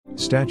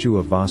Statue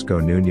of Vasco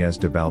Nuñez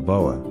de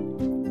Balboa.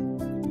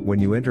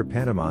 When you enter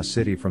Panama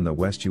City from the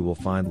west, you will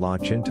find La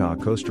Cinta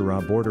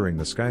Costera bordering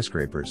the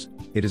skyscrapers.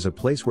 It is a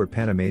place where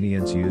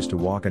Panamanians use to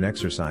walk and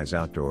exercise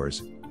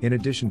outdoors. In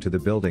addition to the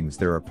buildings,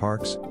 there are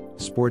parks,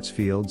 sports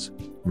fields,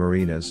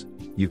 marinas.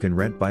 You can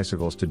rent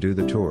bicycles to do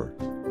the tour.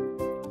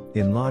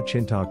 In La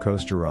Cinta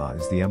Costera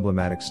is the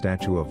emblematic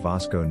statue of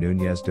Vasco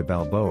Nuñez de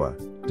Balboa,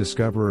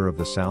 discoverer of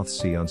the South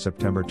Sea on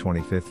September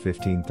 25,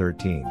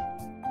 1513.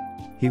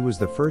 He was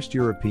the first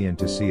European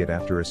to see it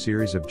after a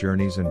series of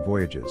journeys and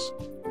voyages.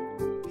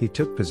 He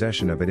took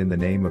possession of it in the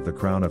name of the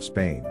Crown of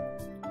Spain.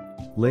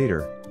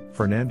 Later,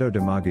 Fernando de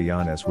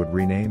Magallanes would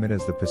rename it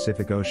as the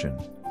Pacific Ocean.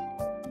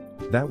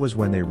 That was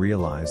when they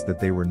realized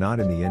that they were not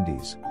in the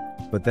Indies,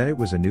 but that it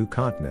was a new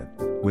continent,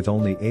 with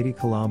only 80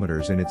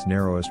 kilometers in its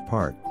narrowest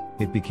part.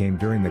 It became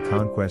during the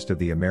conquest of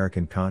the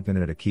American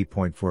continent a key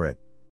point for it.